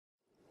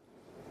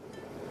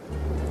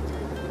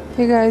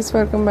Hey guys,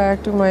 welcome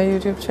back to my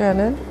YouTube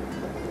channel,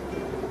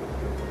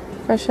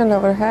 Fashion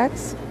Lover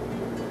Hacks.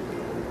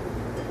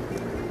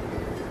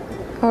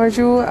 How are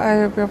you?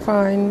 I hope you're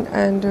fine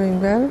and doing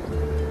well,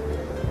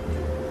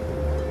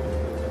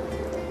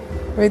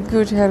 with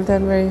good health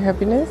and very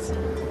happiness,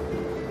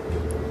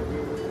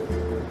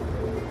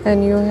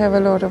 and you have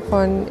a lot of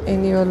fun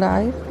in your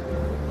life.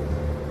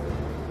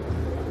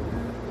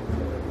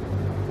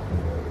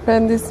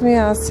 Friend, this is me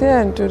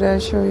Asya, and today I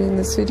show you in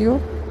this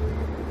video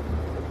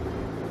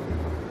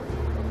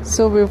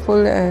so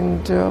beautiful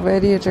and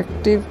very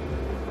attractive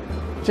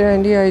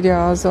trendy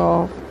ideas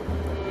of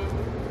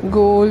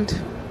gold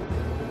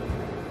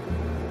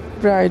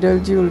bridal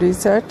jewelry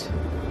set.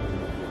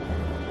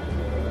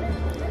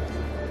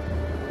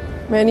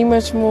 Many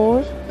much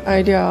more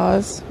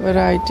ideas,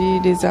 variety,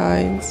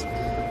 designs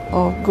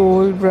of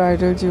gold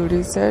bridal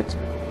jewelry set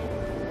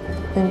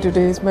in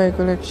today's my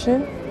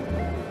collection.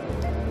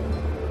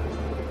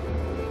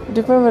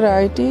 Different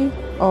variety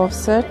of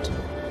set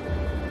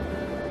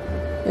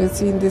you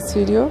see in this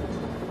video.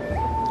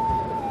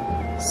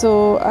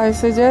 So I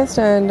suggest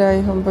and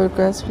I humble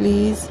request,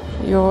 please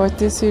you watch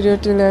this video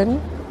till end.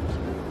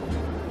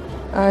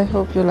 I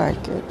hope you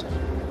like it.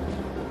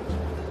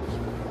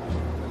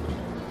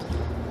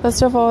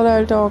 First of all,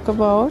 I'll talk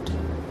about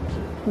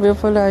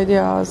beautiful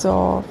ideas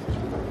of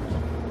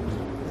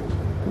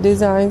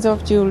designs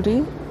of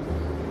jewelry.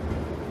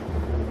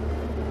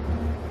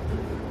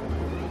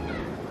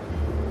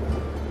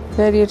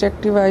 Very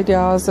attractive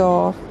ideas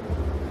of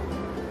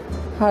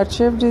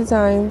heart-shaped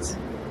designs,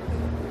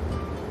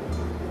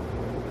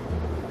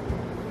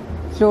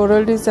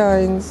 floral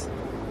designs,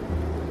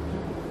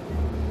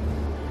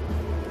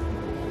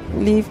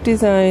 leaf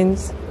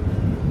designs,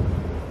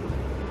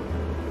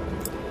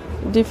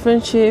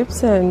 different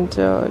shapes and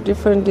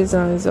different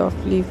designs of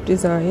leaf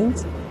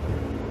designs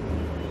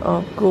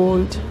of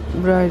gold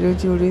bridal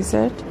jewelry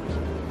set,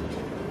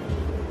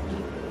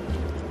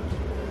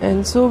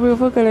 and so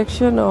beautiful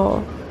collection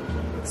of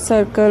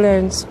circle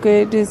and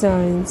square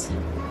designs,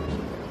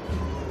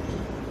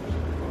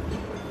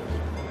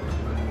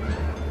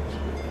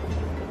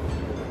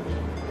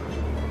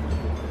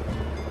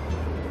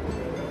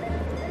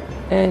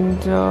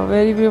 and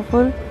very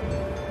beautiful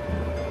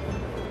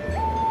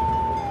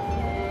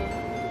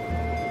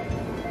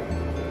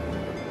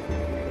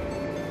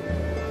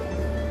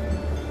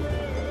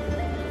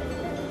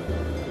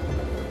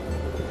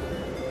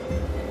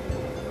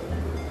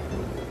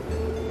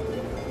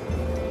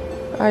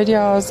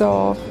ideas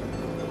of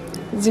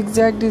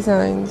zigzag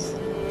designs,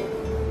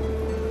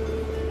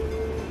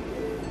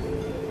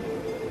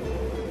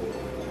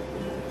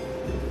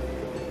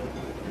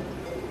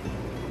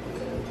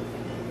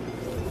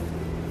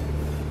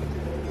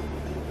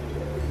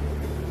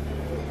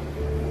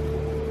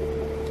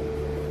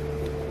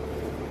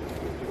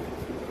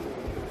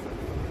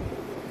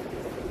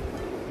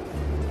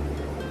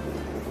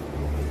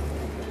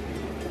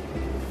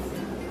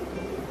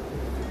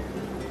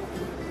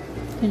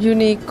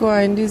 unique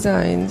coin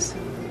designs,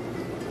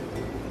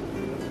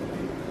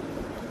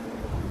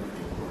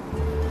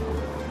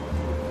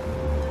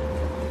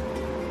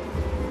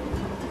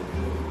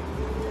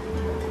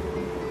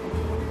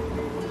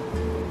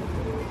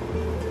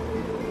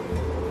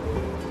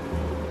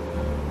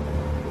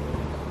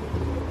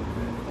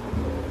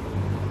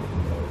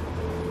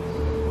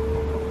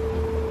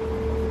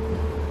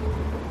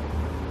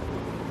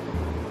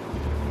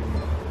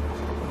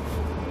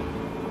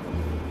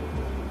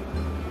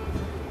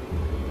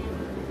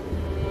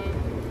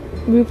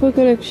 beautiful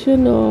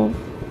collection of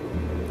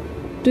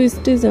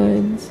twist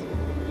designs,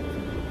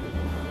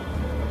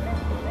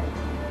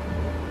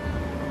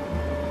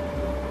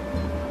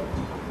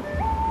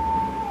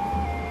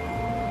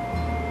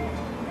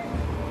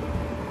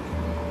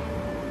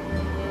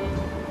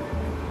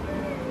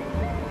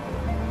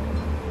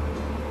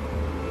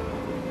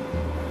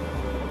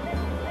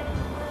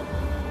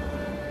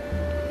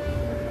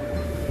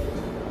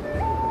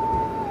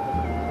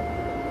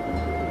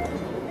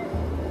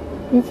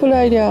 beautiful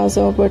ideas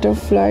of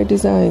butterfly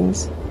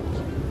designs,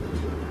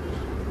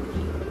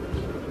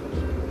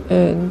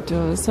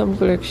 and some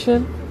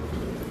collection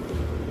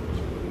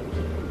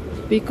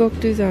peacock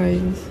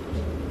designs,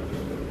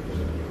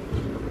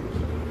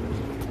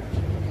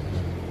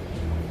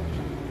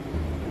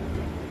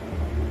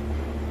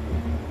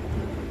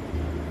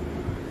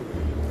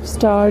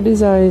 star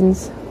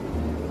designs,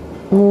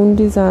 moon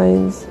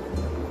designs,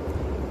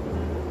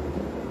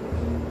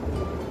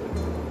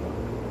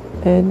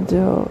 and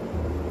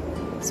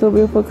so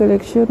beautiful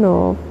collection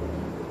of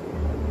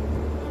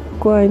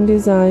coin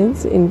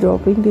designs in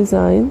dropping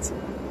designs,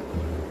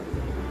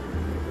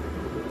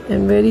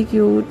 and very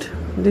cute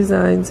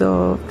designs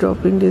of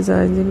dropping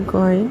designs in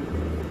coin.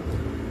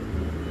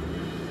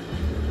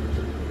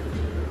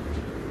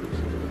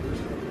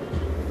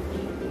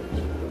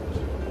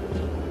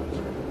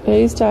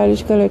 Very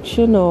stylish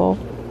collection of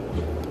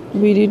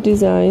beaded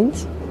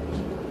designs,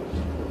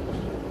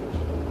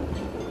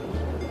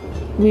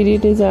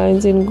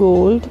 in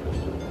gold,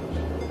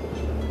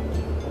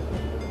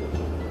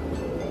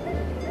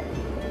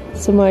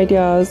 Some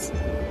ideas: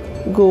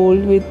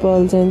 gold with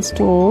pearls and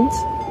stones,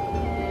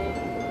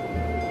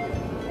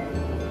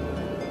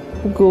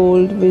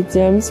 gold with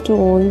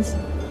gemstones,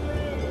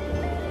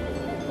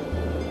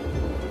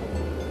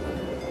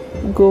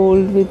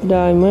 gold with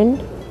diamond,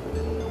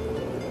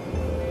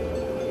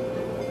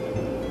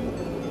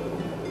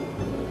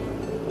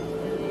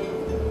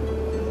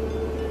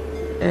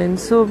 and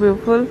so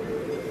beautiful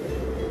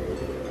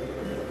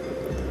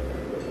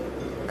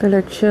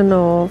collection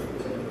of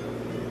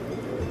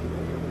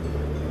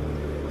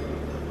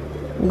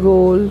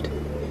gold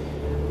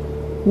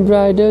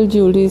bridal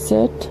jewelry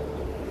set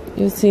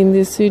you see in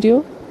this video.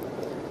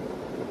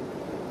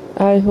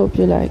 I hope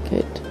you like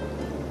it.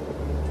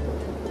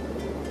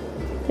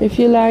 If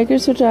you like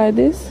it, so try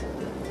this,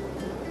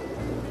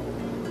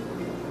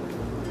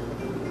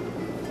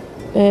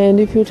 and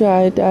if you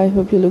try it, I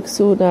hope you look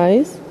so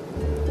nice,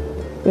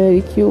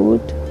 very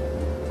cute,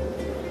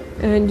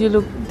 and you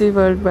look the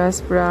world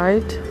best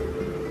bride.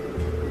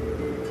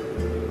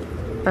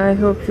 I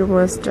hope you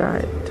must try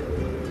it.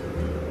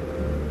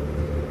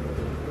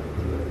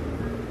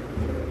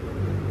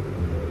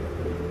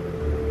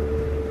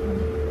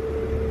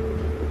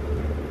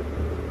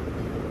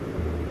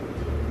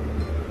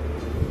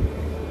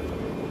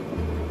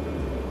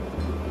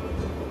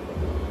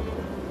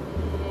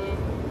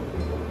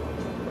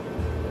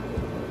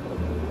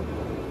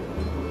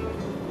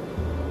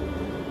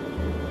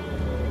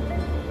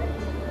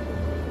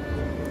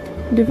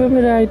 Different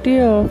variety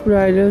of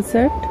bridal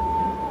set.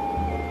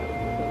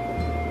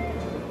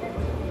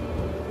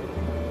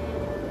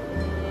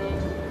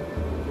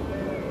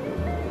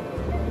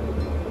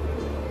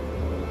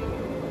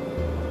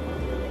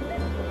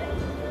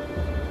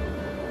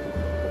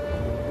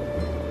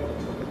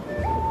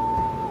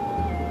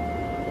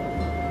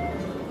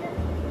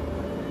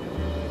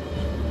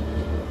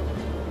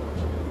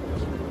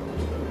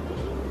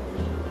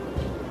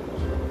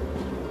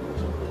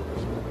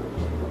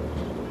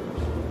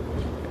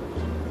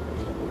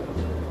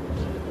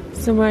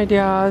 Some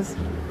ideas: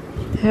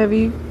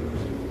 heavy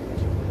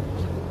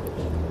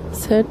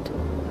set,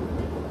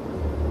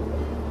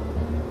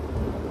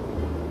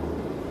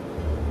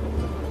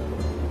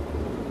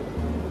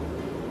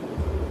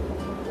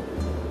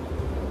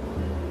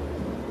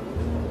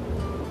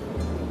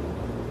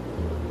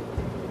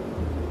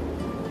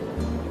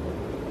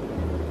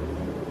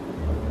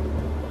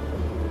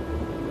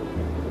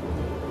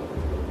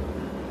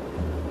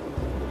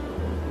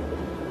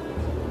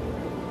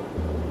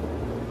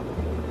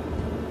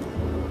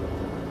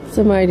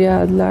 some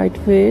ideas: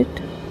 lightweight,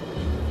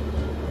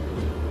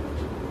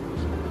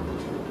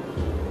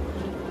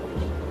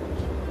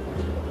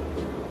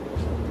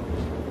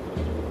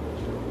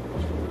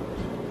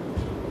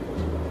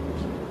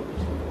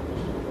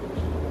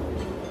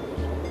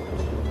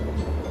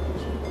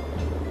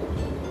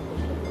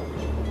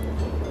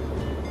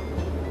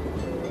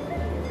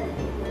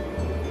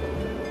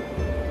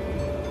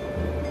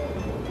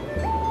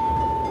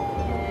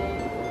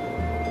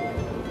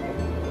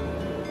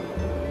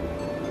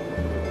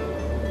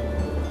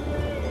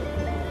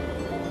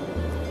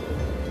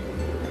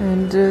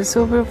 and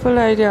so beautiful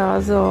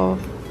ideas of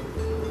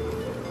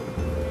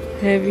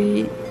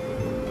heavy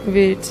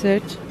weight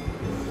set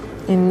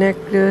in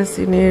necklace,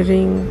 in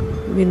earring,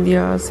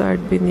 bindiya, side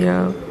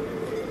bindiya,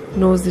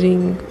 nose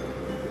ring,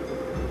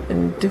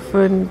 and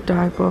different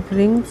type of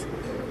rings,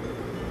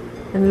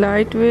 and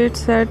lightweight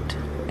set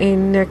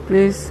in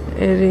necklace,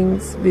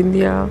 earrings,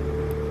 bindiya,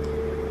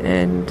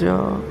 and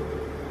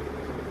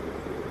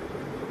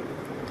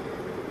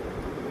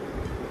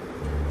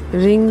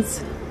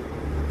rings,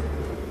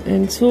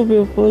 and so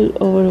beautiful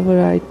over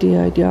variety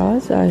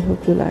ideas. I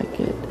hope you like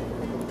it,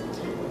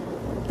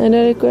 and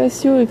I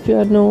request you, if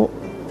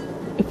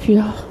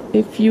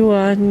you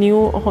are new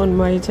on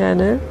my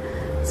channel,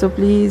 so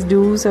please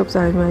do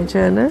subscribe my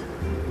channel,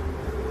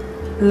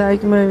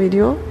 like my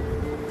video,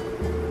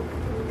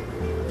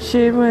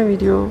 share my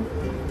video,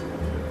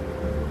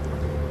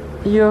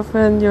 your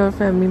friends, your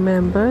family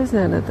members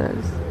and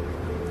others,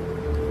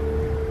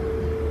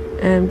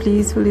 and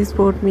please fully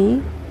support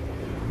me.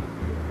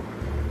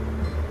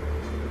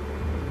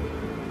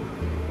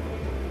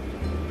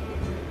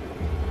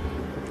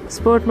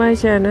 Support my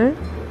channel.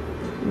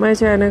 My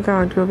channel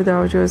can't go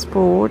without your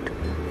support,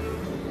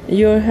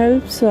 your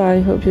help, so I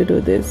hope you do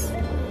this.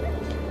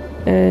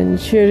 And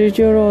share it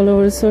your all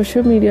over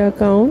social media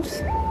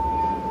accounts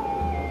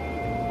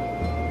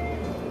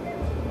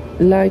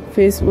like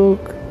Facebook,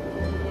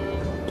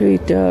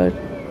 Twitter,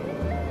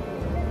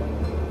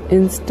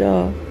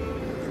 Insta,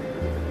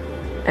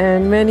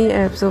 and many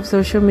apps of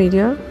social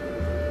media.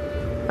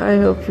 I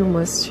hope you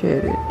must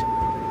share it.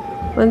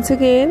 Once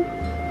again,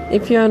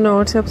 if you are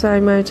not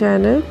subscribed my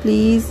channel,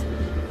 please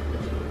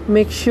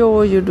make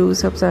sure you do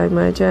subscribe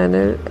my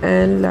channel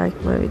and like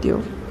my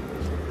video.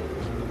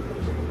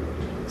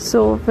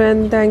 So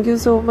friend, thank you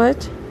so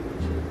much.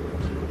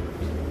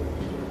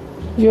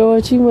 You're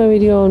watching my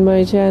video on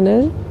my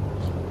channel.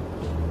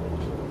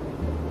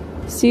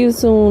 See you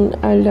soon.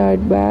 I'll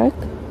dive back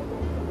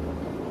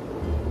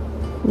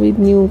with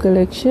new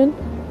collection.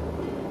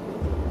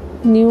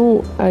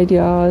 new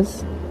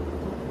ideas.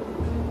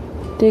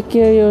 Take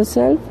care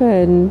yourself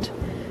and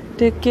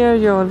take care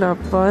your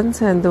loved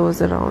ones and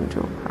those around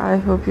you. I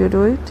hope you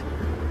do it.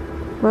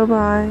 Bye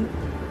bye.